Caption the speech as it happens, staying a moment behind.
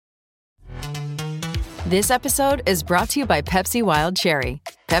This episode is brought to you by Pepsi Wild Cherry.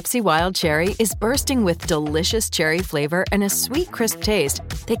 Pepsi Wild Cherry is bursting with delicious cherry flavor and a sweet, crisp taste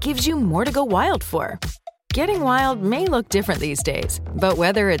that gives you more to go wild for. Getting wild may look different these days, but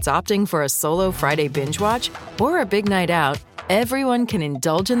whether it's opting for a solo Friday binge watch or a big night out, everyone can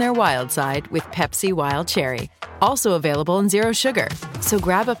indulge in their wild side with Pepsi Wild Cherry. Also available in Zero Sugar. So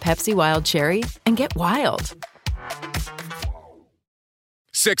grab a Pepsi Wild Cherry and get wild.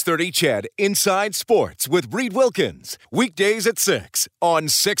 630 CHED Inside Sports with Reed Wilkins. Weekdays at 6 on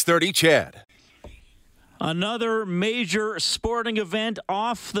 630 CHED. Another major sporting event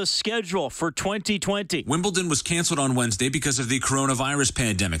off the schedule for 2020. Wimbledon was canceled on Wednesday because of the coronavirus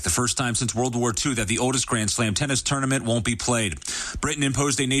pandemic. The first time since World War II that the oldest Grand Slam tennis tournament won't be played. Britain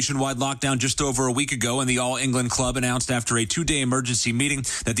imposed a nationwide lockdown just over a week ago, and the All England Club announced after a 2-day emergency meeting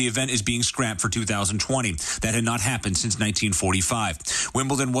that the event is being scrapped for 2020. That had not happened since 1945.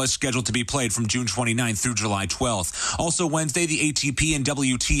 Wimbledon was scheduled to be played from June 29th through July 12th. Also Wednesday, the ATP and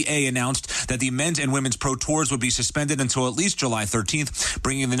WTA announced that the men's and women's pro tours would be suspended until at least July 13th,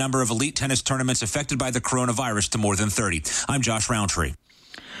 bringing the number of elite tennis tournaments affected by the coronavirus to more than 30. I'm Josh Roundtree.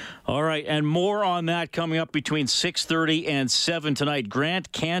 All right, and more on that coming up between 6:30 and 7 tonight.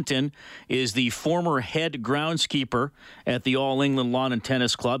 Grant Canton is the former head groundskeeper at the All England Lawn and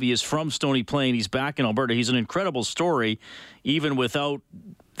Tennis Club. He is from Stony Plain. He's back in Alberta. He's an incredible story, even without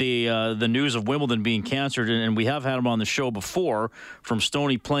the news of Wimbledon being canceled, and we have had him on the show before, from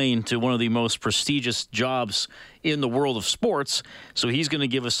Stony Plain to one of the most prestigious jobs in the world of sports. So he's going to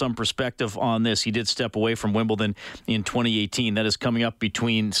give us some perspective on this. He did step away from Wimbledon in 2018. That is coming up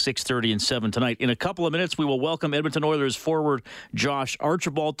between 6:30 and 7 tonight. In a couple of minutes, we will welcome Edmonton Oilers forward Josh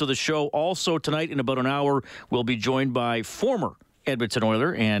Archibald to the show. Also tonight, in about an hour, we'll be joined by former Edmonton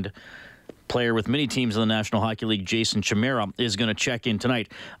Oiler and player with many teams in the National Hockey League, Jason Chimera, is going to check in tonight.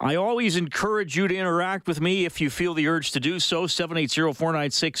 I always encourage you to interact with me if you feel the urge to do so.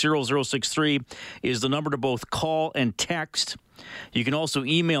 780-496-0063 is the number to both call and text. You can also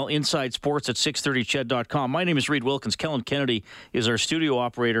email insidesports@630ched.com. My name is Reed Wilkins. Kellen Kennedy is our studio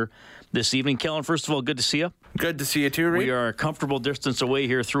operator this evening. Kellen, first of all, good to see you. Good to see you too, Reed. We are a comfortable distance away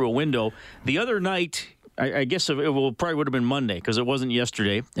here through a window. The other night, I guess it probably would have been Monday, because it wasn't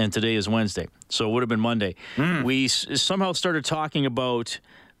yesterday, and today is Wednesday. So it would have been Monday. We somehow started talking about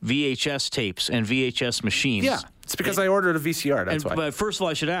VHS tapes and VHS machines. Yeah, it's because I ordered a VCR, that's why. But first of all,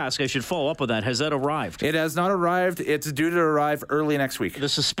 I should follow up on that. Has that arrived? It has not arrived. It's due to arrive early next week. The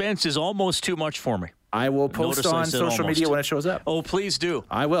suspense is almost too much for me. I will post on social media when it shows up. Oh, please do.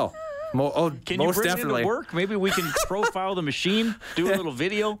 I will. Can you bring it into work? Maybe we can profile the machine, do a little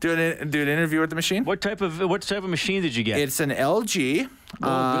video. Do an interview with the machine. What type of machine did you get? It's an LG.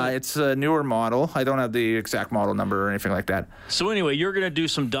 It's a newer model. I don't have the exact model number or anything like that. So anyway, you're going to do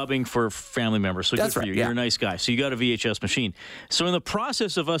some dubbing for family members. So that's good for you. Yeah. You're a nice guy. So you got a VHS machine. So in the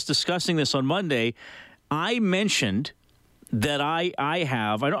process of us discussing this on Monday, I mentioned that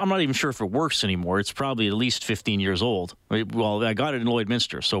I'm not even sure if it works anymore. It's probably at least 15 years old. Well, I got it in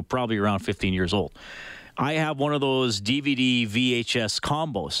Lloydminster, so probably around 15 years old. I have one of those DVD VHS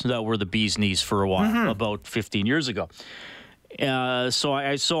combos that were the bee's knees for a while, about 15 years ago. So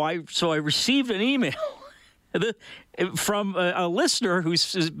I received an email from a listener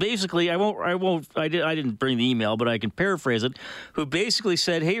who's basically, I didn't bring the email, but I can paraphrase it, who basically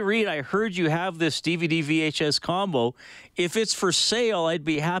said, "Hey, Reed, I heard you have this DVD VHS combo. If it's for sale, I'd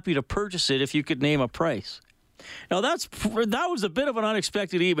be happy to purchase it if you could name a price." Now, that was a bit of an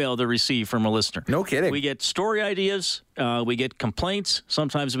unexpected email to receive from a listener. No kidding. We get story ideas. We get complaints.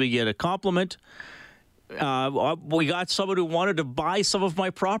 Sometimes we get a compliment. We got someone who wanted to buy some of my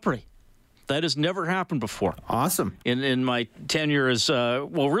property. That has never happened before. Awesome. In my tenure as,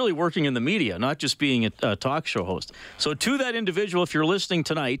 really working in the media, not just being a talk show host. So to that individual, if you're listening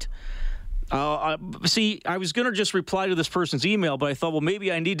tonight, I was going to just reply to this person's email, but I thought, well, maybe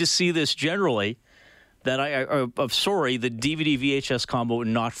I need to see this generally, that the DVD VHS combo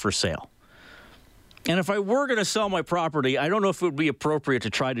not for sale. And if I were going to sell my property, I don't know if it would be appropriate to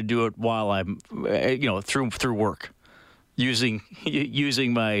try to do it while I'm, through work. Using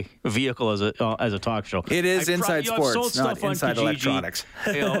my vehicle as a talk show. It is Inside Sports, not Inside Electronics.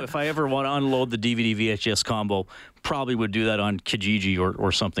 If I ever want to unload the DVD VHS combo, probably would do that on Kijiji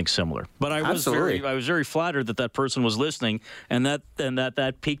or something similar. But I was very flattered that person was listening, and that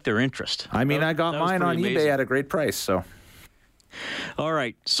piqued their interest. I mean, I got mine on eBay at a great price, so. All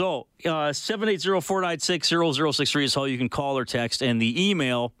right, so 780-496-0063 is how you can call or text, and the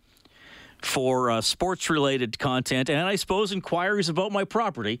email for sports-related content, and I suppose inquiries about my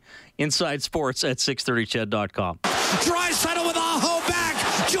property, insidesports@630ched.com. Draisaitl with Aho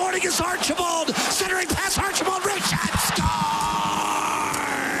back, joining us Archibald, centering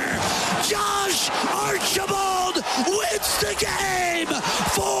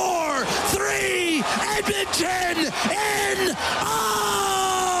Edmonton in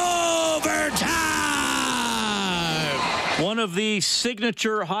overtime. One of the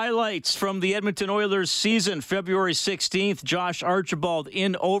signature highlights from the Edmonton Oilers season, February 16th, Josh Archibald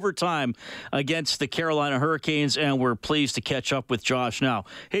in overtime against the Carolina Hurricanes, and we're pleased to catch up with Josh now.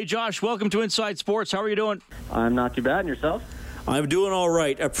 Hey, Josh, welcome to Inside Sports. How are you doing? I'm not too bad. And yourself? I'm doing all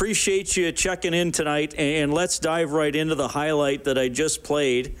right. Appreciate you checking in tonight, and let's dive right into the highlight that I just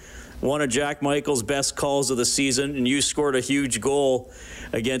played. One of Jack Michael's best calls of the season, and you scored a huge goal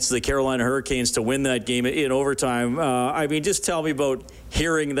against the Carolina Hurricanes to win that game in overtime. Just tell me about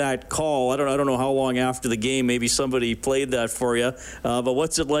hearing that call. I don't know how long after the game maybe somebody played that for you, but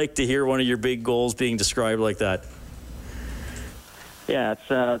what's it like to hear one of your big goals being described like that? Yeah, it's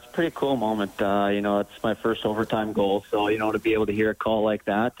a pretty cool moment. It's my first overtime goal, so to be able to hear a call like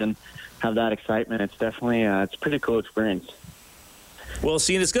that and have that excitement, it's definitely it's a pretty cool experience. Well,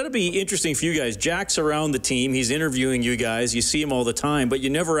 see, and it's going to be interesting for you guys. Jack's around the team. He's interviewing you guys. You see him all the time, but you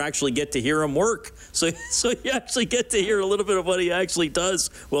never actually get to hear him work. So you actually get to hear a little bit of what he actually does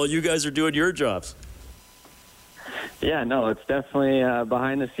while you guys are doing your jobs. Yeah, no, it's definitely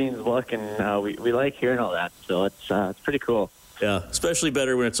behind-the-scenes look, and we like hearing all that. So it's pretty cool. Yeah, especially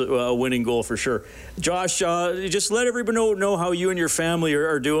better when it's a winning goal for sure. Josh, just let everybody know how you and your family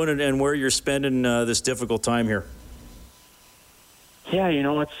are doing and where you're spending this difficult time here. Yeah,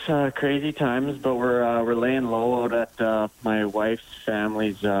 it's crazy times, but we're laying low out at my wife's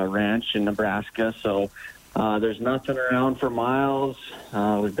family's ranch in Nebraska. So there's nothing around for miles.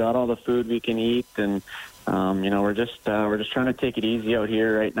 We've got all the food we can eat, and we're just trying to take it easy out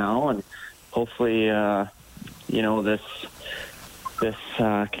here right now, and hopefully this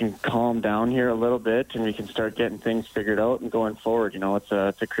can calm down here a little bit, and we can start getting things figured out and going forward.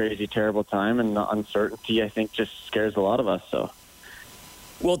 It's a crazy, terrible time, and the uncertainty, I think, just scares a lot of us. So.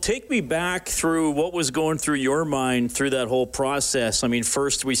 Well, take me back through what was going through your mind through that whole process. I mean,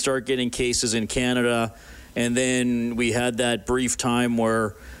 first we start getting cases in Canada, and then we had that brief time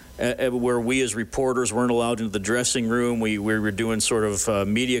where we as reporters weren't allowed into the dressing room. We were doing sort of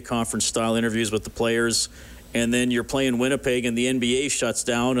media conference-style interviews with the players, and then you're playing Winnipeg, and the NBA shuts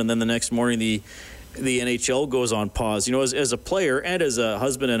down, and then the next morning the NHL goes on pause. As a player and as a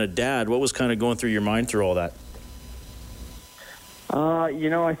husband and a dad, what was kind of going through your mind through all that?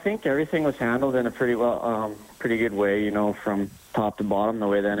 I think everything was handled in a pretty good way, from top to bottom, the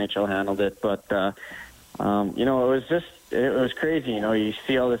way the NHL handled it. But, it was crazy. You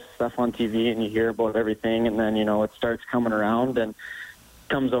see all this stuff on TV and you hear about everything, and then, it starts coming around and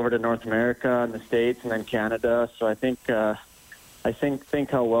comes over to North America and the States and then Canada. So I think how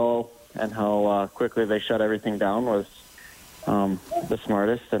well and how quickly they shut everything down was the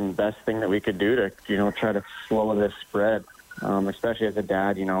smartest and best thing that we could do to, try to slow this spread. Especially as a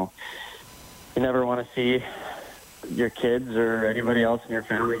dad, you never want to see your kids or anybody else in your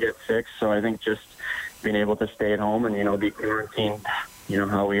family get sick. So I think just being able to stay at home and, be quarantined,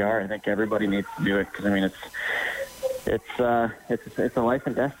 how we are, I think everybody needs to do it. Because, it's a life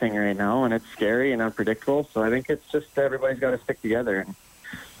and death thing right now, and it's scary and unpredictable. So I think it's just everybody's got to stick together and,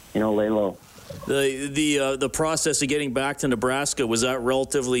 lay low. The process of getting back to Nebraska, was that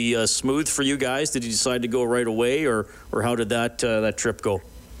relatively smooth for you guys? Did you decide to go right away, or how did that trip go?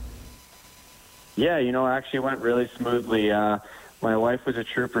 Yeah, actually went really smoothly. My wife was a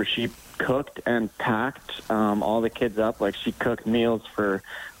trooper. She cooked and packed all the kids up. Like, she cooked meals for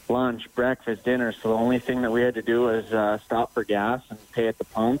lunch, breakfast, dinner. So the only thing that we had to do was stop for gas and pay at the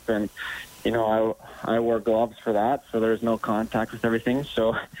pump. And I wore gloves for that, so there was no contact with everything.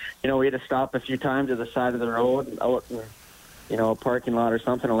 So, we had to stop a few times at the side of the road, out in, a parking lot or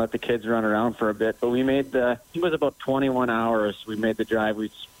something, and let the kids run around for a bit. But we made it was about 21 hours. We made the drive.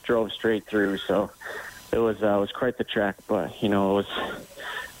 We drove straight through, so it was quite the trek. But, couldn't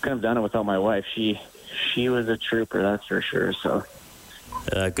have done it without my wife. She was a trooper, that's for sure. So.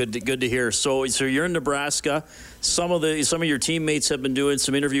 Good to hear. So you're in Nebraska. Some of your teammates have been doing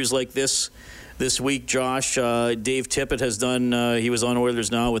some interviews like this week. Josh, Dave Tippett has done. He was on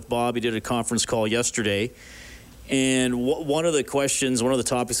Oilers Now with Bob. He did a conference call yesterday, and one of the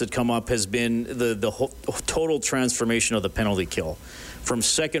topics that come up has been the whole total transformation of the penalty kill, from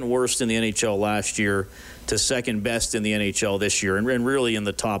second worst in the NHL last year to second best in the NHL this year, and really in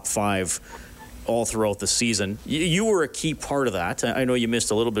the top 5 all throughout the season. You were a key part of that. I know you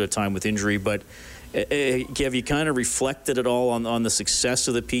missed a little bit of time with injury, but have you kind of reflected at all on the success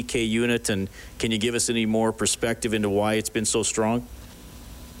of the PK unit, and can you give us any more perspective into why it's been so strong?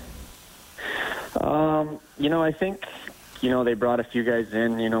 I think, they brought a few guys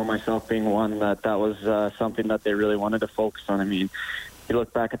in, myself being one, that was something that they really wanted to focus on. I mean, you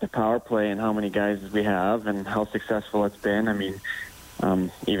look back at the power play and how many guys we have and how successful it's been. I mean,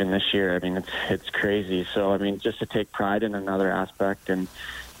 even this year, I mean, it's crazy. So, I mean, just to take pride in another aspect and,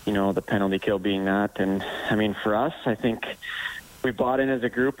 you know, the penalty kill being that. And, I mean, for us, I think we bought in as a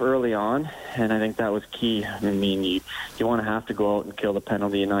group early on, and I think that was key. I mean, you want to have to go out and kill the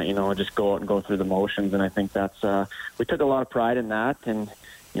penalty and not, you know, just go out and go through the motions. And I think that's we took a lot of pride in that. And,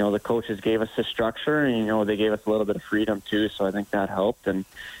 you know, the coaches gave us the structure, and, you know, they gave us a little bit of freedom too. So I think that helped. And,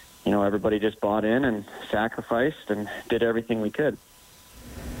 you know, everybody just bought in and sacrificed and did everything we could.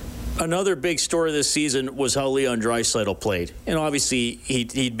 Another big story this season was how Leon Draisaitl played. And obviously,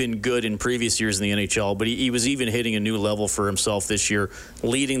 he'd been good in previous years in the NHL, but he was even hitting a new level for himself this year,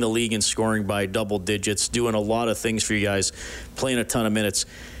 leading the league in scoring by double digits, doing a lot of things for you guys, playing a ton of minutes.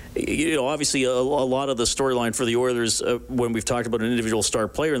 You know, obviously, a lot of the storyline for the Oilers, when we've talked about an individual star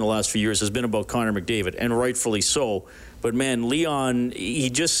player in the last few years, has been about Connor McDavid, and rightfully so. But, man, Leon,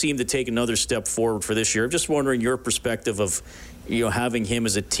 he just seemed to take another step forward for this year. I'm just wondering your perspective of, you know, having him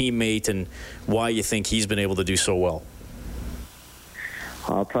as a teammate and why you think he's been able to do so well.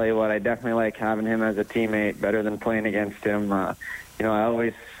 I'll tell you what, I definitely like having him as a teammate better than playing against him. You know, I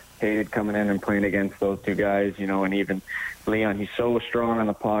always hated coming in and playing against those two guys, you know, and even Leon, he's so strong on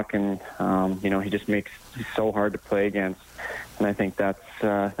the puck, and, you know, he's so hard to play against. And I think that's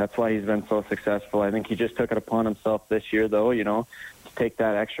why he's been so successful. I think he just took it upon himself this year, though, you know, to take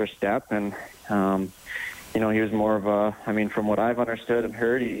that extra step. And, you know, he was more of a, I mean, from what I've understood and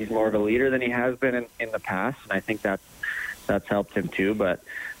heard, he's more of a leader than he has been in the past. And I think that's helped him too. But,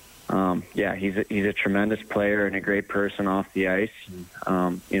 yeah, he's a tremendous player and a great person off the ice.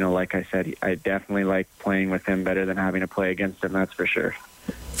 You know, like I said, I definitely like playing with him better than having to play against him, that's for sure.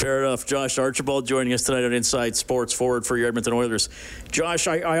 Fair enough. Josh Archibald joining us tonight on Inside Sports, forward for your Edmonton Oilers. Josh,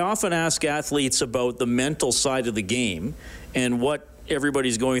 I often ask athletes about the mental side of the game, and what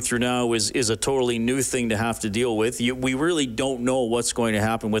everybody's going through now is a totally new thing to have to deal with. We really don't know what's going to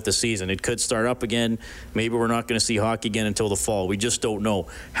happen with the season. It could start up again. Maybe we're not going to see hockey again until the fall. We just don't know.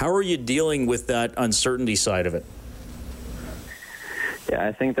 How are you dealing with that uncertainty side of it? Yeah,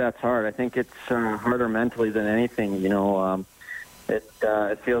 I think that's hard. I think it's harder mentally than anything. You know,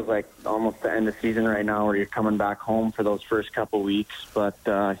 it feels like almost the end of season right now, where you're coming back home for those first couple weeks. But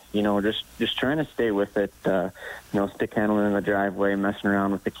you know, just trying to stay with it. You know, stick handling in the driveway, messing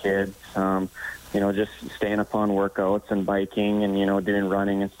around with the kids. You know, just staying up on workouts and biking, and, you know, doing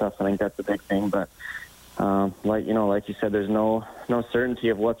running and stuff. I think that's a big thing. But like you said, there's no certainty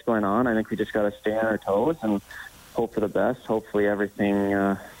of what's going on. I think we just got to stay on our toes and hope for the best. Hopefully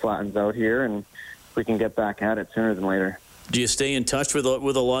everything flattens out here and we can get back at it sooner than later. Do you stay in touch with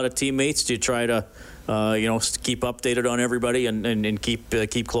a lot of teammates? Do you try to, you know, keep updated on everybody and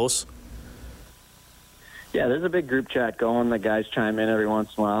keep close? Yeah, there's a big group chat going. The guys chime in every once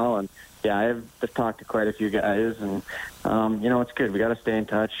in a while, and yeah, I've talked to quite a few guys, and you know, it's good. We got to stay in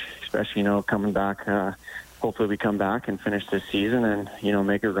touch, especially, you know, coming back. Hopefully, we come back and finish this season and, you know,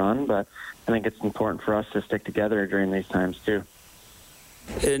 make a run. But I think it's important for us to stick together during these times too.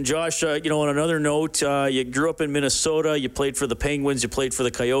 And Josh, you know, on another note, you grew up in Minnesota. You played for the Penguins. You played for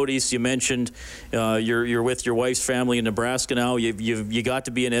the Coyotes. You mentioned you're with your wife's family in Nebraska now. You got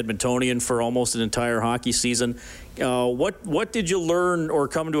to be an Edmontonian for almost an entire hockey season. What did you learn or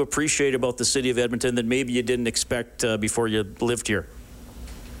come to appreciate about the city of Edmonton that maybe you didn't expect before you lived here?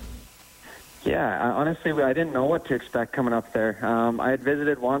 Yeah, honestly, I didn't know what to expect coming up there. I had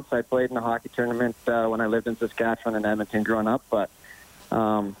visited once. I played in a hockey tournament when I lived in Saskatchewan and Edmonton growing up, but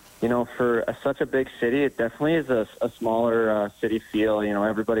you know, for such a big city, it definitely is a smaller city feel. You know,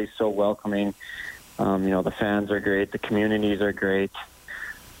 everybody's so welcoming. You know, the fans are great. The communities are great.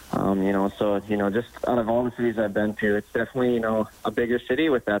 You know, so, you know, just out of all the cities I've been to, it's definitely, you know, a bigger city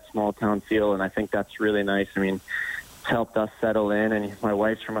with that small town feel, and I think that's really nice. I mean, it's helped us settle in, and my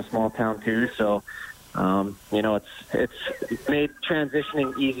wife's from a small town too, so you know, it's made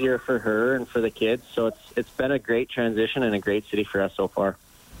transitioning easier for her and for the kids. So it's been a great transition and a great city for us so far.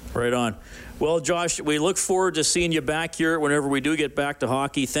 Right on. Well, Josh, we look forward to seeing you back here whenever we do get back to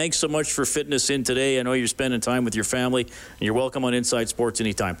hockey. Thanks so much for fitting us in today. I know you're spending time with your family, and you're welcome on Inside Sports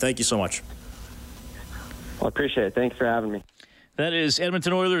anytime. Thank you so much. Well, I appreciate it. Thanks for having me. That is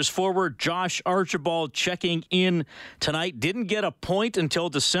Edmonton Oilers forward Josh Archibald checking in tonight. Didn't get a point until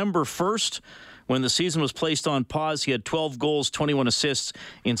December 1st When the season was placed on pause, he had 12 goals, 21 assists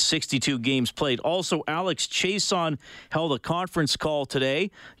in 62 games played. Also, Alex Chiasson held a conference call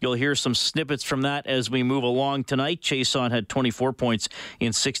today. You'll hear some snippets from that as we move along tonight. Chiasson had 24 points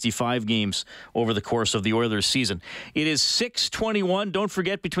in 65 games over the course of the Oilers season. It is 6:21. Don't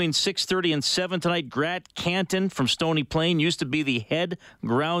forget, between 6:30 and 7 tonight, Grant Canton from Stony Plain used to be the head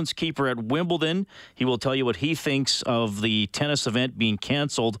groundskeeper at Wimbledon. He will tell you what he thinks of the tennis event being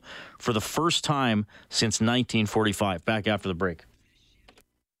canceled for the first time since 1945. Back after the break.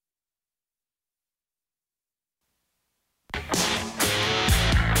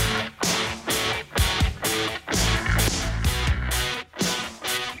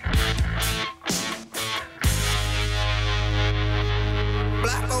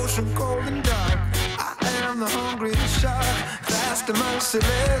 Cold and dark, I am the hungry shark, fast and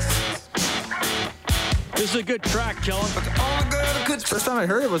merciless. This is a good track, Kellen. First time I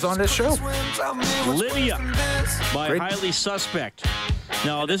heard it was on this show. Lydia by Great. Highly Suspect.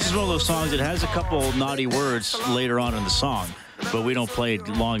 Now, this is one of those songs that has a couple naughty words later on in the song, but we don't play it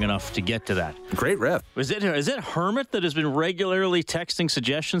long enough to get to that. Great riff. Is it Hermit that has been regularly texting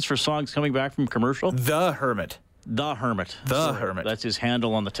suggestions for songs coming back from commercial? The Hermit. The Hermit. The Hermit. That's his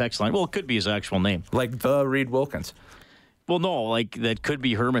handle on the text line. Well, it could be his actual name. Like the Reed Wilkins. Well, no, like that could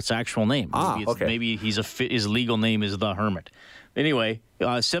be Hermit's actual name. Okay. Maybe his legal name is The Hermit. Anyway,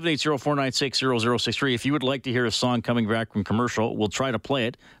 780-496-0063. If you would like to hear a song coming back from commercial, we'll try to play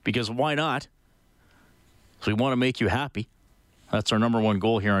it, because why not? So we want to make you happy. That's our number one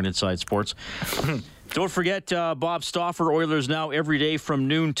goal here on Inside Sports. Don't forget, Bob Stauffer, Oilers Now, every day from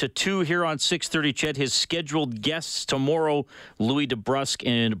noon to 2 here on 6:30. CHED, his scheduled guests tomorrow, Louis DeBrusque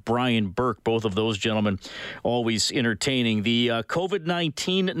and Brian Burke, both of those gentlemen always entertaining. The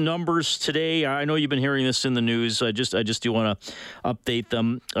COVID-19 numbers today, I know you've been hearing this in the news. I just do want to update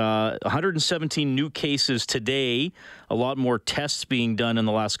them. 117 new cases today, a lot more tests being done in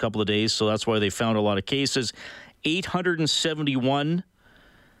the last couple of days, so that's why they found a lot of cases. 871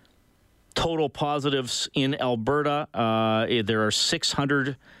 total positives in Alberta. There are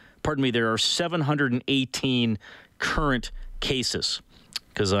 718 current cases,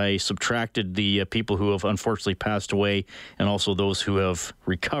 because I subtracted the people who have unfortunately passed away and also those who have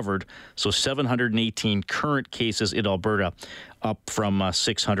recovered. So 718 current cases in Alberta, up from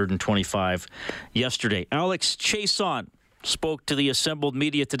 625 yesterday. Alex Chiasson spoke to the assembled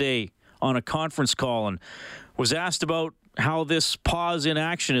media today on a conference call and was asked about how this pause in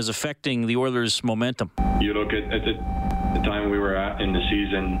action is affecting the Oilers' momentum. You look at the time we were at in the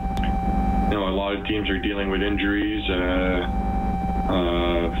season, a lot of teams are dealing with injuries.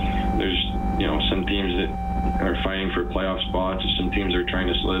 There's, some teams that are fighting for playoff spots. Some teams are trying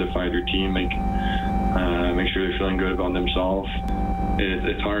to solidify their team, make sure they're feeling good about themselves.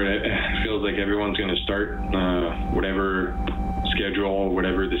 It's hard. It feels like everyone's going to start whatever schedule,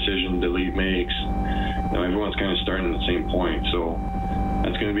 whatever decision the league makes. Everyone's kind of starting at the same point, so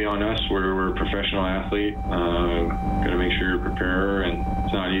that's going to be on us. We're a professional athlete. Got to make sure you prepare, and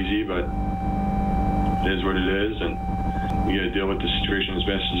it's not easy, but it is what it is, and you got to deal with the situation as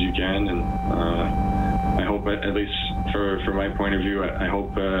best as you can. And I hope, at least for my point of view, I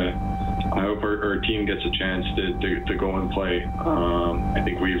hope our team gets a chance to go and play. I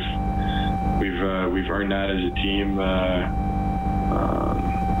think we've earned that as a team.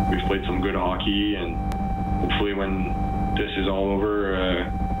 We've played some good hockey, and hopefully when this is all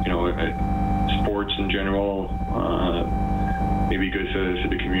over, sports in general, maybe good for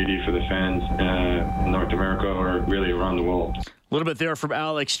the community, for the fans in North America, or really around the world. A little bit there from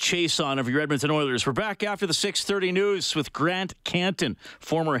Alex Chiasson of your Edmonton Oilers. We're back after the 6:30 news with Grant Canton,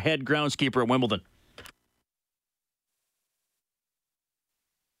 former head groundskeeper at Wimbledon.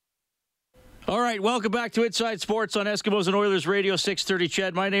 All right, welcome back to Inside Sports on Eskimos and Oilers Radio 630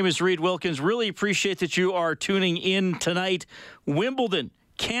 CHED. My name is Reed Wilkins. Really appreciate that you are tuning in tonight. Wimbledon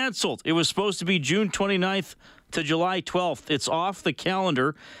canceled. It was supposed to be June 29th to July 12th. It's off the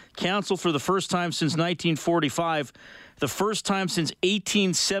calendar. Canceled for the first time since 1945. The first time since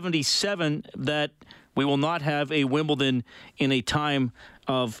 1877 that we will not have a Wimbledon in a time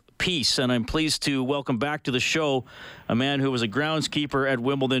of peace. And I'm pleased to welcome back to the show a man who was a groundskeeper at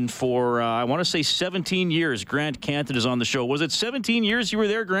Wimbledon for, I want to say 17 years. Grant Canton is on the show. Was it 17 years you were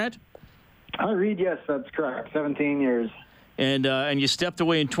there, Grant? Hi, Reed. Yes, that's correct. 17 years. And you stepped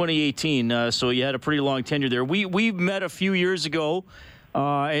away in 2018, so you had a pretty long tenure there. We met a few years ago,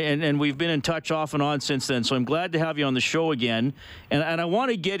 and we've been in touch off and on since then. So I'm glad to have you on the show again. And I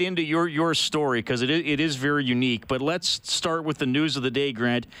want to get into your story, because it is very unique. But let's start with the news of the day,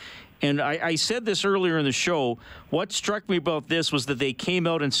 Grant. And I said this earlier in the show. What struck me about this was that they came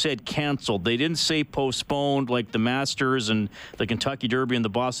out and said canceled. They didn't say postponed like the Masters and the Kentucky Derby and the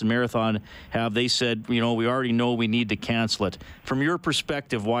Boston Marathon have. They said, we already know we need to cancel it. From your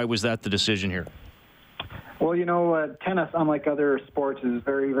perspective, why was that the decision here? Well, tennis, unlike other sports, is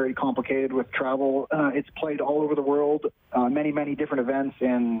very, very complicated with travel. It's played all over the world, many, many different events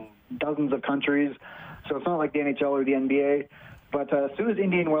in dozens of countries. So it's not like the NHL or the NBA. But as soon as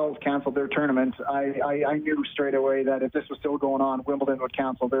Indian Wells canceled their tournament, I knew straight away that if this was still going on, Wimbledon would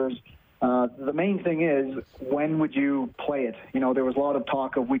cancel theirs. The main thing is, when would you play it? There was a lot of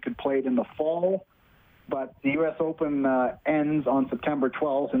talk of we could play it in the fall, but the U.S. Open ends on September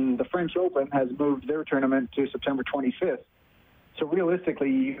 12th, and the French Open has moved their tournament to September 25th. So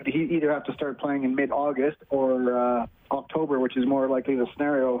realistically, you either have to start playing in mid-August or October, which is more likely the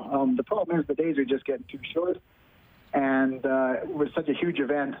scenario. The problem is the days are just getting too short. And with such a huge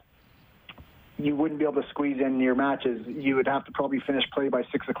event, you wouldn't be able to squeeze in your matches. You would have to probably finish play by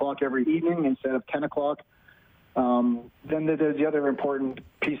 6 o'clock every evening instead of 10 o'clock. Then there's the other important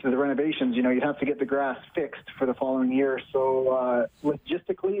piece of the renovations. You'd have to get the grass fixed for the following year. So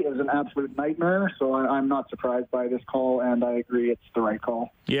logistically, it was an absolute nightmare. So I'm not surprised by this call, and I agree it's the right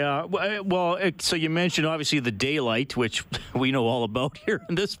call. Yeah, well, so you mentioned obviously the daylight, which we know all about here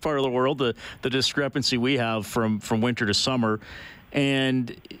in this part of the world, the discrepancy we have from winter to summer.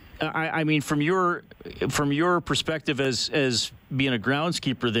 And I mean, from your perspective as being a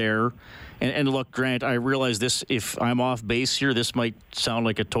groundskeeper there, and look, Grant, I realize this, if I'm off base here, this might sound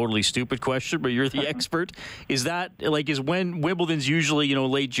like a totally stupid question, but you're the expert. Is that, is when Wimbledon's usually,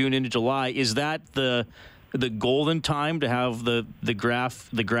 late June into July, is that the golden time to have the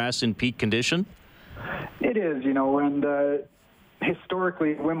grass in peak condition? It is, and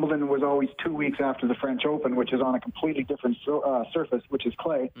historically, Wimbledon was always 2 weeks after the French Open, which is on a completely different surface, which is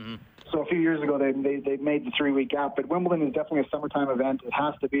clay. Mm-hmm. So a few years ago, they made the 3 week gap. But Wimbledon is definitely a summertime event. It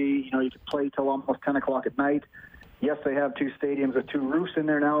has to be. You could play till almost 10 o'clock at night. Yes, they have 2 stadiums with 2 roofs in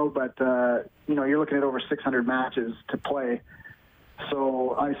there now, but you're looking at over 600 matches to play.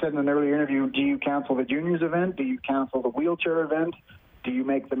 So I said in an earlier interview, do you cancel the juniors event? Do you cancel the wheelchair event? Do you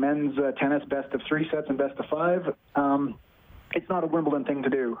make the men's tennis best of 3 sets and best of 5? It's not a Wimbledon thing to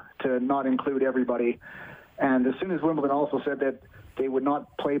do, to not include everybody. And as soon as Wimbledon also said that they would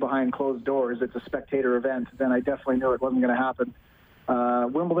not play behind closed doors, it's a spectator event, then I definitely knew it wasn't going to happen.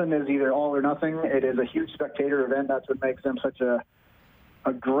 Wimbledon is either all or nothing. It is a huge spectator event. That's what makes them such a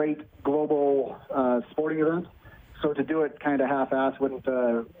great global sporting event. So to do it kind of half-assed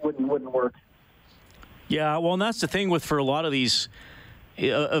wouldn't work. Yeah, well, and that's the thing for a lot of these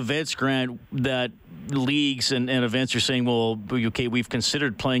events, Grant, that leagues and events are saying, well, okay, we've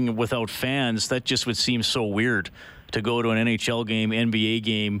considered playing without fans. That just would seem so weird to go to an NHL game, NBA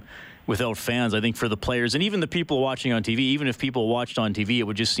game without fans. I think for the players and even the people watching on TV, even if people watched on TV, it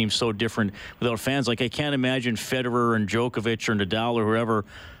would just seem so different without fans. I can't imagine Federer and Djokovic or Nadal or whoever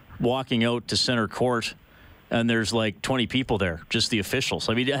walking out to center court and there's 20 people there, just the officials.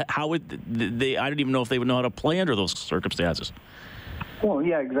 I mean, how would they? I don't even know if they would know how to play under those circumstances. Well,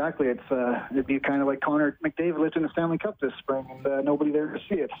 yeah, exactly. It'd be kind of like Connor McDavid lived in the Stanley Cup this spring, and nobody there to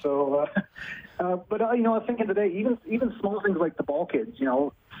see it. So, but I think in today, even small things like the ball kids.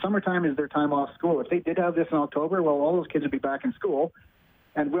 Summertime is their time off school. If they did have this in October, well, all those kids would be back in school.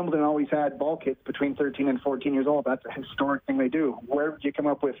 And Wimbledon always had ball kids between 13 and 14 years old. That's a historic thing they do. Where would you come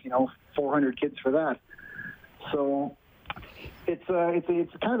up with 400 kids for that? So, it's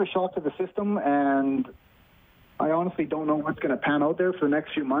kind of a shock to the system, and I honestly don't know what's going to pan out there for the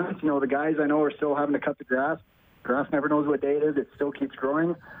next few months. The guys I know are still having to cut the grass. Grass never knows what day it is. It still keeps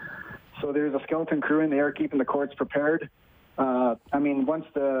growing. So there's a skeleton crew in there keeping the courts prepared. Once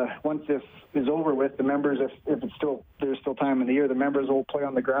this is over with, the members, if there's still time in the year, the members will play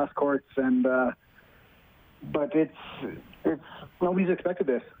on the grass courts. And but it's nobody's expected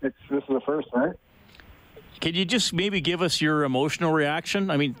this. This is the first, right? Can you just maybe give us your emotional reaction?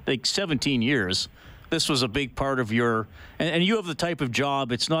 I mean, 17 years. This was a big part of your, and you have the type of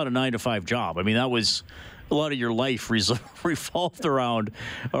job, it's not a 9-to-5 job. I mean, that was a lot of your life revolved around.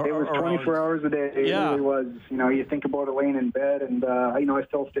 It was 24 hours a day. It really was. You think about it laying in bed, and I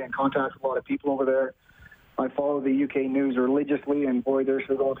still stay in contact with a lot of people over there. I follow the UK news religiously, and boy, they're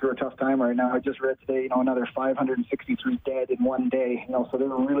still going through a tough time right now. I just read today, another 563 dead in one day. So they're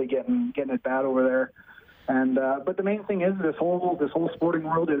really getting it bad over there. And but the main thing is this whole sporting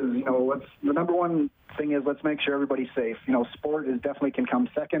world is what's the number one thing is let's make sure everybody's safe. Sport is definitely can come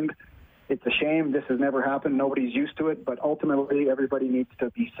second. It's a shame this has never happened. Nobody's used to it, but ultimately everybody needs to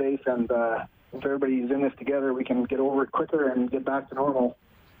be safe. And if everybody's in this together, we can get over it quicker and get back to normal.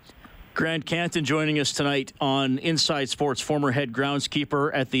 Grant Canton joining us tonight on Inside Sports, former head groundskeeper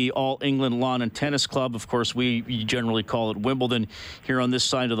at the All England Lawn and Tennis Club. Of course, we generally call it Wimbledon here on this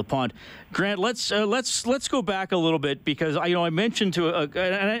side of the pond. Grant, let's go back a little bit, because I mentioned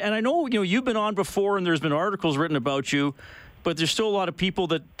and I know you've been on before and there's been articles written about you, but there's still a lot of people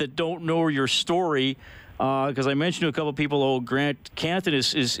that don't know your story. Because I mentioned to a couple of people, Grant Canton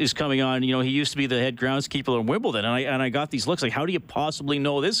is coming on. He used to be the head groundskeeper in Wimbledon, and I got these looks like, how do you possibly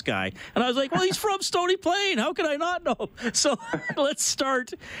know this guy? And I was like, well, he's from Stony Plain. How could I not know? So let's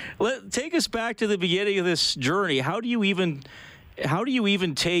start. Take us back to the beginning of this journey. How do you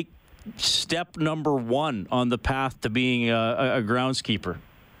even take step number one on the path to being a groundskeeper?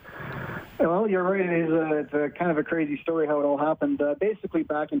 Well, you're right. It's a kind of a crazy story how it all happened. Basically,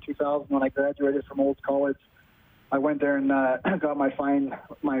 back in 2000, when I graduated from Olds College, I went there and got my fine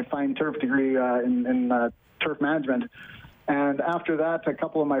turf degree in turf management. And after that, a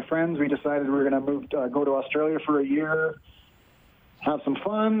couple of my friends, we decided we were going to go to Australia for a year, have some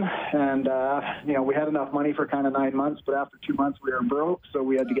fun, and we had enough money for kind of 9 months. But after 2 months, we were broke, so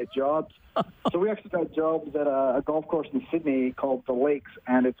we had to get jobs. So we actually got jobs at a golf course in Sydney called The Lakes,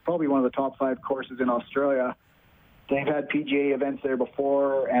 and it's probably one of the top 5 courses in Australia. They've had PGA events there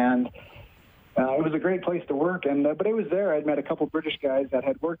before, and it was a great place to work. And but it was there. I'd met a couple British guys that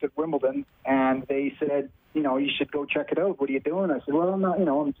had worked at Wimbledon, and they said, you should go check it out. What are you doing? I said, well, I'm not.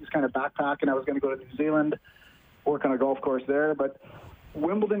 I'm just kind of backpacking. I was going to go to New Zealand, work on a golf course there, but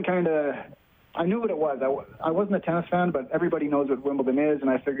Wimbledon I knew what it was. I wasn't a tennis fan, but everybody knows what Wimbledon is, and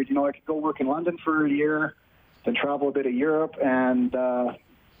I figured, I could go work in London for a year, then travel a bit of Europe, and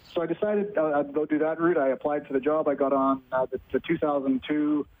so I decided I'd go do that route. I applied for the job. I got on the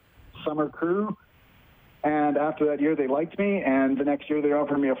 2002 summer crew, and after that year, they liked me, and the next year they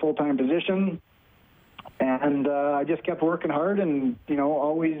offered me a full-time position, and I just kept working hard and,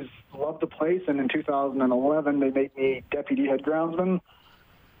 always loved the place, and in 2011, they made me deputy head groundsman.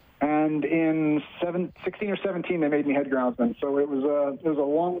 And in 16 or 17, they made me head groundsman. So it was a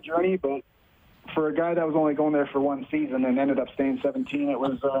long journey, but for a guy that was only going there for one season and ended up staying 17,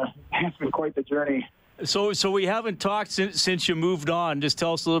 it's been quite the journey. So we haven't talked since you moved on. Just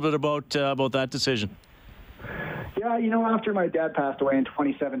tell us a little bit about that decision. Yeah, after my dad passed away in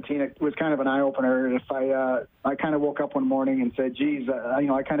 2017, it was kind of an eye-opener. If I kind of woke up one morning and said, geez,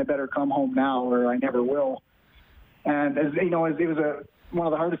 I kind of better come home now or I never will. And, it was one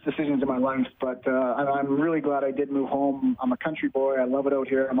of the hardest decisions in my life, but I'm really glad I did move home. I'm a country boy. I love it out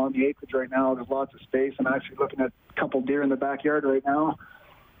here. I'm on the acreage right now. There's lots of space. I'm actually looking at a couple deer in the backyard right now.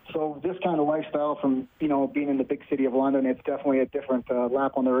 So this kind of lifestyle from, being in the big city of London, it's definitely a different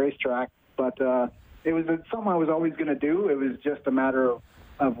lap on the racetrack. But it was something I was always going to do. It was just a matter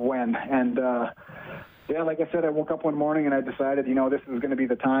of when. And, like I said, I woke up one morning and I decided, this is going to be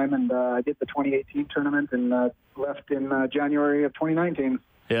the time. And I did the 2018 tournament and left in January of 2019.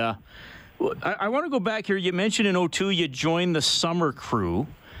 Yeah. Well, I want to go back here. You mentioned in 2002 you joined the summer crew.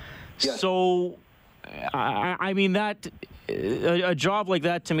 Yes. So, I mean, a job like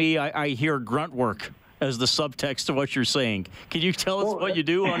that, to me, I hear grunt work as the subtext to what you're saying. Can you tell us what you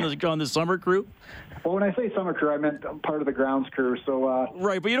do on the summer crew? Well, when I say summer crew, I meant part of the grounds crew. So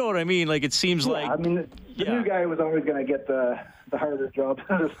right, but you know what I mean. Like it seems like I mean, the new guy was always going to get the harder job,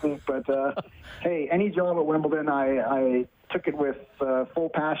 so to speak. But hey, any job at Wimbledon, I took it with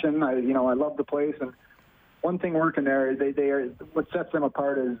full passion. I love the place, and one thing working there, they are what sets them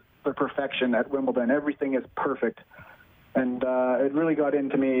apart is the perfection at Wimbledon. Everything is perfect, and it really got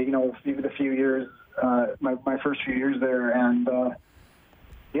into me. The few years, my first few years there, and.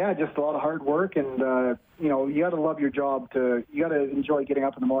 Just a lot of hard work, and you got to love your job. You got to enjoy getting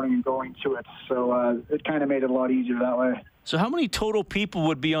up in the morning and going to it. So it kind of made it a lot easier that way. So how many total people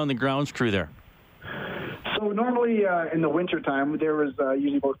would be on the grounds crew there? So normally in the wintertime, there was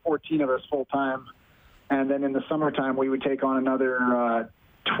usually about 14 of us full time, and then in the summertime we would take on another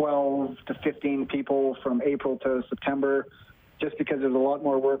 12 to 15 people from April to September. Just because there's a lot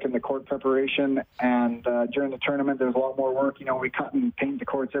more work in the court preparation, and during the tournament there's a lot more work. We cut and paint the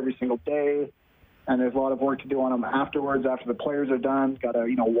courts every single day, and there's a lot of work to do on them afterwards after the players are done. Got to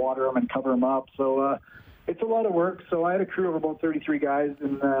water them and cover them up. So it's a lot of work. So I had a crew of about 33 guys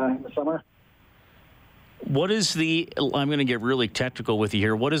in the summer. What is I'm going to get really technical with you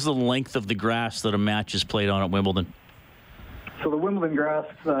here. What is the length of the grass that a match is played on at Wimbledon? So the Wimbledon grass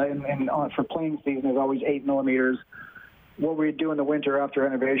for playing season is always 8 millimeters. What we'd do in the winter after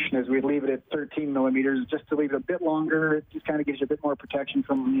renovation is we'd leave it at 13 millimeters just to leave it a bit longer. It just kind of gives you a bit more protection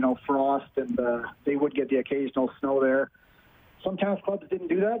from, frost, and they would get the occasional snow there. Some tennis clubs didn't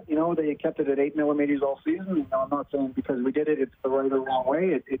do that. They kept it at 8 millimeters all season. I'm not saying because we did it, it's the right or wrong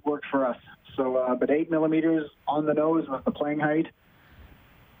way. It worked for us. So, but 8 millimeters on the nose was the playing height.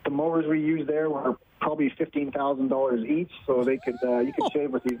 The mowers we used there were probably $15,000 each, so you could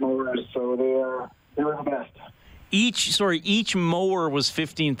shave with these mowers. So they were the best. Each mower was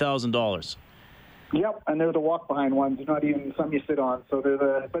 $15,000. Yep, and they're the walk-behind ones. They're not even some you sit on. So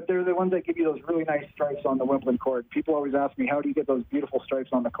they're the ones that give you those really nice stripes on the Wimbledon court. People always ask me, how do you get those beautiful stripes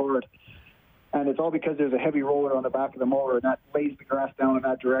on the court? And it's all because there's a heavy roller on the back of the mower, and that lays the grass down in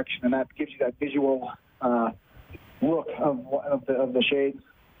that direction, and that gives you that visual look of the shades.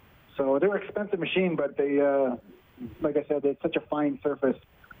 So they're an expensive machine, but they, like I said, it's such a fine surface.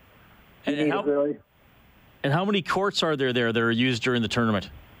 And how many courts are there that are used during the tournament?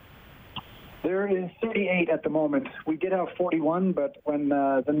 There is 38 at the moment. We did have 41, but when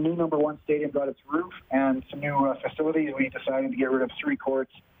the new number 1 stadium got its roof and some new facilities, we decided to get rid of 3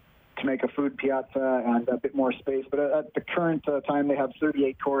 courts to make a food piazza and a bit more space. But at the current time, they have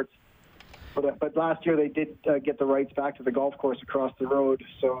 38 courts. But last year, they did get the rights back to the golf course across the road.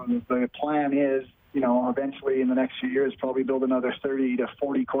 So the plan is, eventually in the next few years, probably build another 30 to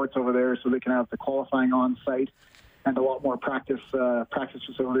 40 courts over there so they can have the qualifying on site and a lot more practice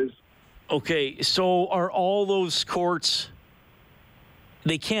facilities. Okay, so are all those courts,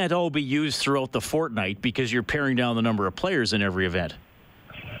 they can't all be used throughout the fortnight because you're paring down the number of players in every event?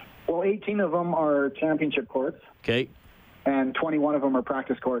 Well, 18 of them are championship courts. Okay. And 21 of them are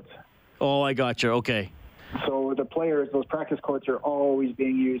practice courts. Oh, I got you. Okay. So the players, those practice courts are always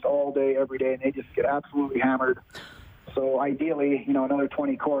being used all day, every day, and they just get absolutely hammered. So ideally, another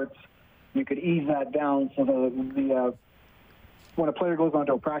 20 courts, you could ease that down so the when a player goes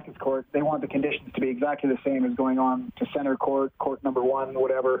onto a practice court, they want the conditions to be exactly the same as going on to center court, court number 1,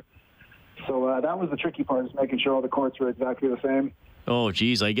 whatever. So that was the tricky part, is making sure all the courts were exactly the same. Oh,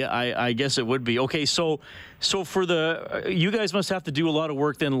 geez, I guess it would be. Okay, so for you guys must have to do a lot of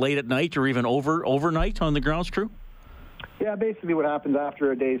work then late at night or even overnight on the grounds crew? Yeah, basically what happens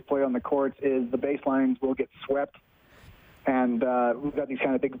after a day's play on the courts is the baselines will get swept. And we've got these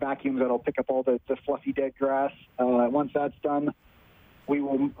kind of big vacuums that'll pick up all the fluffy dead grass. Once that's done, we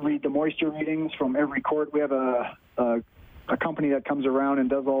will read the moisture readings from every court. We have a company that comes around and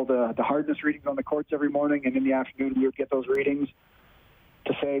does all the hardness readings on the courts every morning, and in the afternoon we would get those readings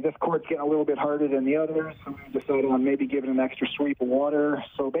to say this court's getting a little bit harder than the others, so we decided on maybe giving an extra sweep of water.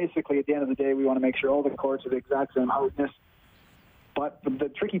 So basically at the end of the day, we want to make sure all the courts are the exact same hardness. But the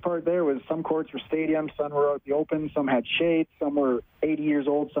tricky part there was some courts were stadiums, some were out the open, some had shade, some were 80 years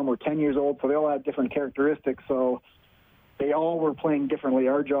old, some were 10 years old, so they all had different characteristics. So they all were playing differently.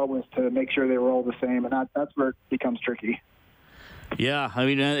 Our job was to make sure they were all the same, and that's where it becomes tricky. Yeah, I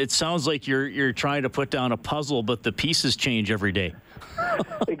mean, it sounds like you're trying to put down a puzzle, but the pieces change every day.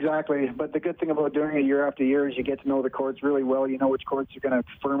 Exactly, but the good thing about doing it year after year is you get to know the courts really well. You know which courts are going to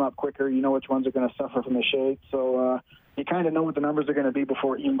firm up quicker. You know which ones are going to suffer from the shade. So you kind of know what the numbers are going to be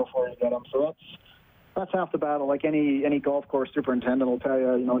before you get them. So that's half the battle. Like any golf course superintendent will tell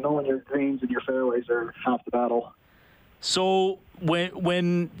you, knowing your greens and your fairways are half the battle. So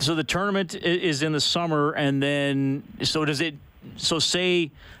when the tournament is in the summer, and then so this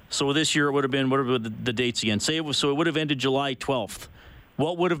year it would have been, what are the dates again? It would have ended July 12th.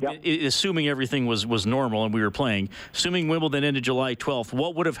 What would have been, assuming everything was normal and we were playing, assuming Wimbledon ended July 12th,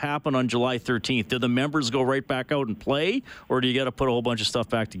 what would have happened on July 13th? Did the members go right back out and play, or do you got to put a whole bunch of stuff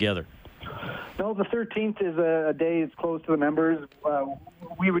back together? No, the 13th is a day that's closed to the members.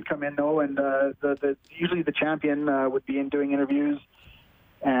 We would come in, though, and usually the champion would be in doing interviews.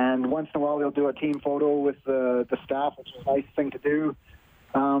 And once in a while, they'll do a team photo with the staff, which is a nice thing to do.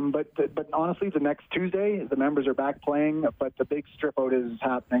 But honestly, the next Tuesday, the members are back playing, but the big strip out is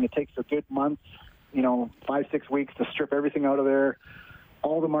happening. It takes a good month, 5-6 weeks to strip everything out of there.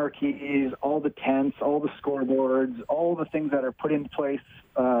 All the marquees, all the tents, all the scoreboards, all the things that are put in place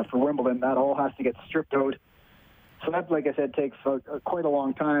for Wimbledon, that all has to get stripped out. So that, like I said, takes quite a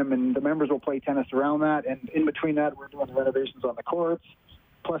long time, and the members will play tennis around that. And in between that, we're doing renovations on the courts,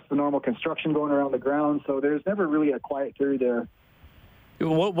 plus the normal construction going around the ground. So there's never really a quiet period there.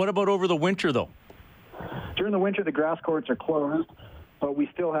 What about over the winter, though? During the winter, the grass courts are closed, but we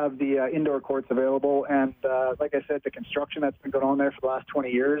still have the indoor courts available. And like I said, the construction that's been going on there for the last 20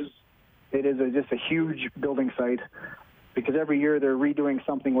 years, it is just a huge building site, because every year they're redoing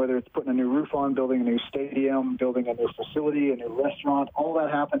something, whether it's putting a new roof on, building a new stadium, building a new facility, a new restaurant. All that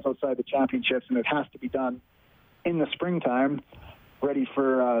happens outside the championships, and it has to be done in the springtime, ready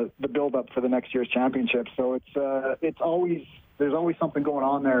for the build-up for the next year's championship. So there's always something going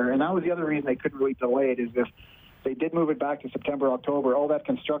on there. And that was the other reason they couldn't really delay it, is if they did move it back to September, October. All that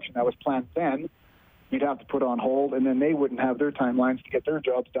construction that was planned then, you'd have to put on hold, and then they wouldn't have their timelines to get their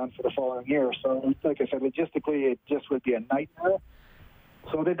jobs done for the following year. So, like I said, logistically, it just would be a nightmare.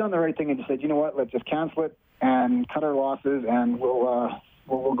 So they've done the right thing and just said, you know what, let's just cancel it and cut our losses, and we'll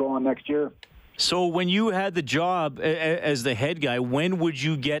go on next year. So when you had the job as the head guy, when would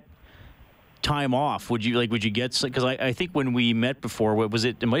you get time off? Would you get, because I think when we met before, what was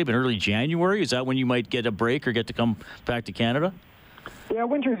it? It might have been early January. Is that when you might get a break or get to come back to Canada? Yeah,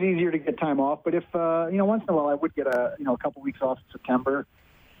 winter's easier to get time off, but if once in a while I would get a couple weeks off in September.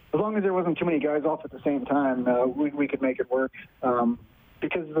 As long as there wasn't too many guys off at the same time, we could make it work.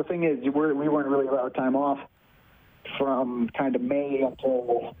 Because the thing is, we weren't really allowed time off from kind of May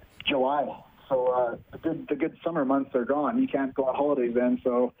until July. So the good summer months are gone. You can't go on holidays then.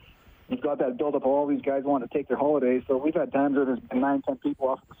 So you've got that buildup of all these guys wanting to take their holidays. So we've had times where there's been 9-10 people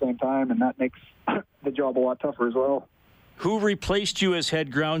off at the same time, and that makes the job a lot tougher as well. Who replaced you as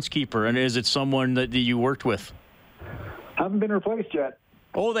head groundskeeper, and is it someone that you worked with? Haven't been replaced yet.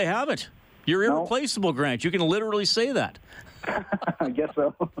 Oh, they haven't? You're irreplaceable, Grant. You can literally say that. I guess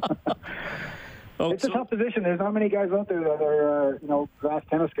so. It's a tough position. There's not many guys out there that are, grass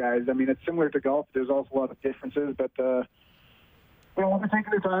tennis guys. I mean, it's similar to golf. There's also a lot of differences, but we're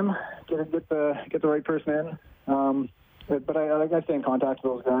taking their time, get the right person in. But I stay in contact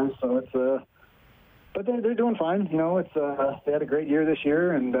with those guys, so it's. But they're doing fine. They had a great year this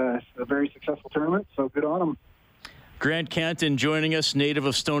year, and it's a very successful tournament. So good on them. Grant Canton joining us, native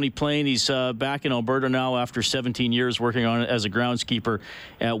of Stony Plain. He's back in Alberta now after 17 years working on it as a groundskeeper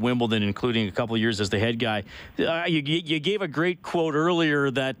at Wimbledon, including a couple of years as the head guy. You gave a great quote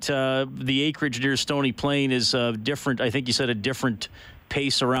earlier that the acreage near Stony Plain is different. I think you said a different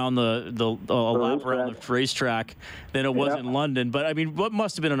pace around the lap around the racetrack than it was in London. But I mean, what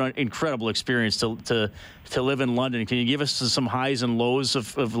must have been an incredible experience to live in London? Can you give us some highs and lows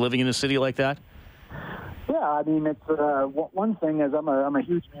of living in a city like that? Yeah, I mean, it's one thing is I'm a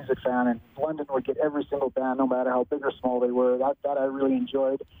huge music fan, and London would get every single band, no matter how big or small they were. That I really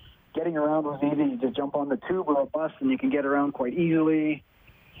enjoyed. Getting around was easy. You just jump on the tube or a bus, and you can get around quite easily.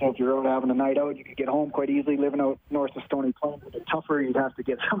 So if you're out having a night out, you could get home quite easily. Living out north of Stony Plain is a bit tougher. You'd have to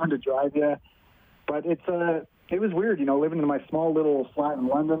get someone to drive you. But it was weird, living in my small little flat in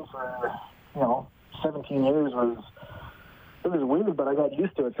London for 17 years It was weird, but I got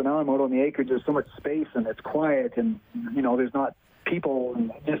used to it. So now I'm out on the acreage. There's so much space, and it's quiet, and there's not people,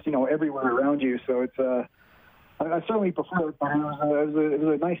 and just everywhere around you. So it's I certainly prefer it. But it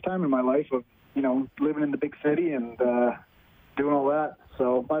was a nice time in my life of living in the big city and doing all that.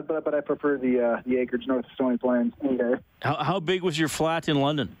 So, but I prefer the acreage north of Stony Plains any day. How big was your flat in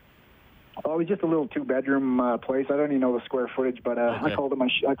London? Oh, it was just a little 2-bedroom place. I don't even know the square footage, but okay. I called it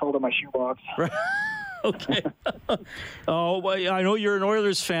my shoebox. Right. Okay. I know you're an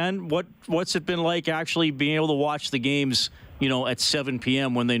Oilers fan. What's it been like actually being able to watch the games, at 7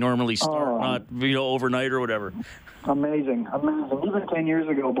 p.m. when they normally start, not overnight or whatever? Amazing. Even 10 years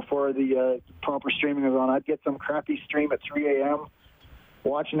ago, before the proper streaming was on, I'd get some crappy stream at 3 a.m.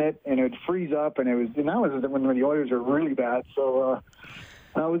 watching it, and it would freeze up, and that was when the Oilers were really bad. So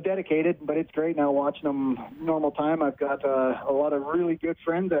I was dedicated, but it's great now watching them normal time. I've got a lot of really good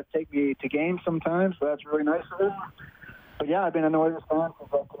friends that take me to games sometimes, so that's really nice of them. But yeah, I've been an Oilers fan since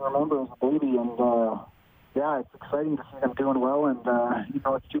I can remember as a baby, and it's exciting to see them doing well. And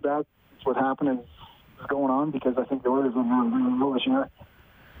it's too bad it's what happened is going on, because I think the Oilers are doing really well this year.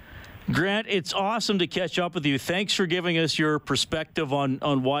 Grant, it's awesome to catch up with you. Thanks for giving us your perspective on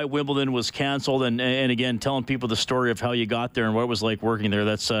why Wimbledon was canceled, and again, telling people the story of how you got there and what it was like working there.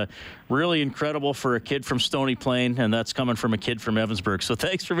 That's really incredible for a kid from Stony Plain, and that's coming from a kid from Evansburg. So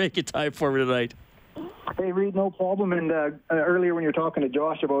thanks for making time for me tonight. Hey, Reed, no problem. And earlier when you were talking to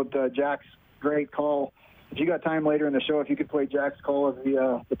Josh about Jack's great call, if you got time later in the show, if you could play Jack's call of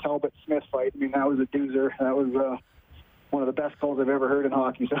the Talbot-Smith fight, I mean, that was a doozer. That was one of the best calls I've ever heard in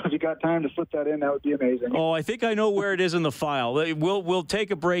hockey. So if you got time to slip that in, that would be amazing. Oh, I think I know where it is in the file. We'll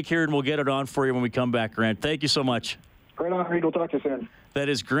take a break here, and we'll get it on for you when we come back, Grant. Thank you so much. Right on, Reed. We'll talk to you soon. That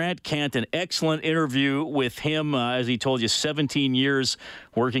is Grant Canton. Excellent interview with him. As he told you, 17 years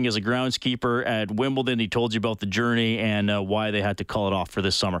working as a groundskeeper at Wimbledon. He told you about the journey and why they had to call it off for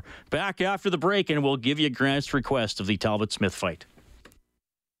this summer. Back after the break, and we'll give you Grant's request of the Talbot-Smith fight.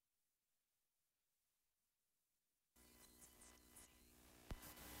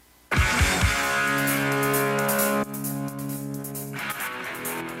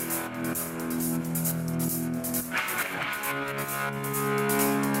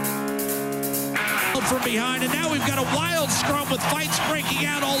 From behind, and now we've got a wild scrum with fights breaking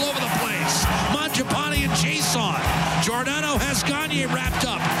out all over the place. Mangiapane and Jason brakes on. Giordano has Gagne wrapped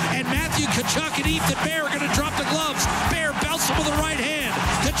up, and Matthew Tkachuk and Ethan Bear are going to drop the gloves. Bear belts him with the right hand.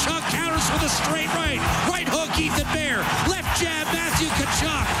 Tkachuk counters with a straight right. Right hook, Ethan Bear. Left jab, Matthew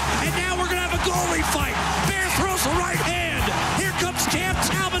Tkachuk. And now we're going to have a goalie fight. Bear throws a right hand. Here comes Cam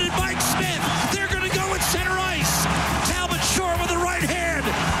Talbot and Mike Smith. They're going to go at center ice. Talbot short with the right hand.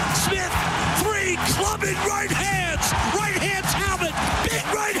 Smith, 3 clubbing right hands. Right hand Talbot. Big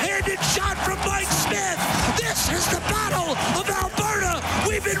right-handed shot from Mike Smith. This is the Battle of Alberta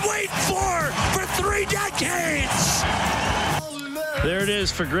we've been waiting for 3 decades. There it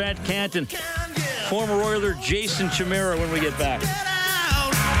is for Grant Canton. Former Oiler Jason Chimera when we get back.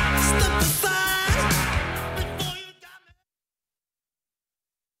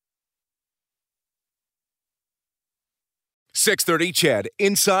 630 CHED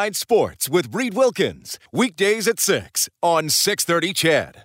Inside Sports with Reed Wilkins. Weekdays at 6 on 630 CHED.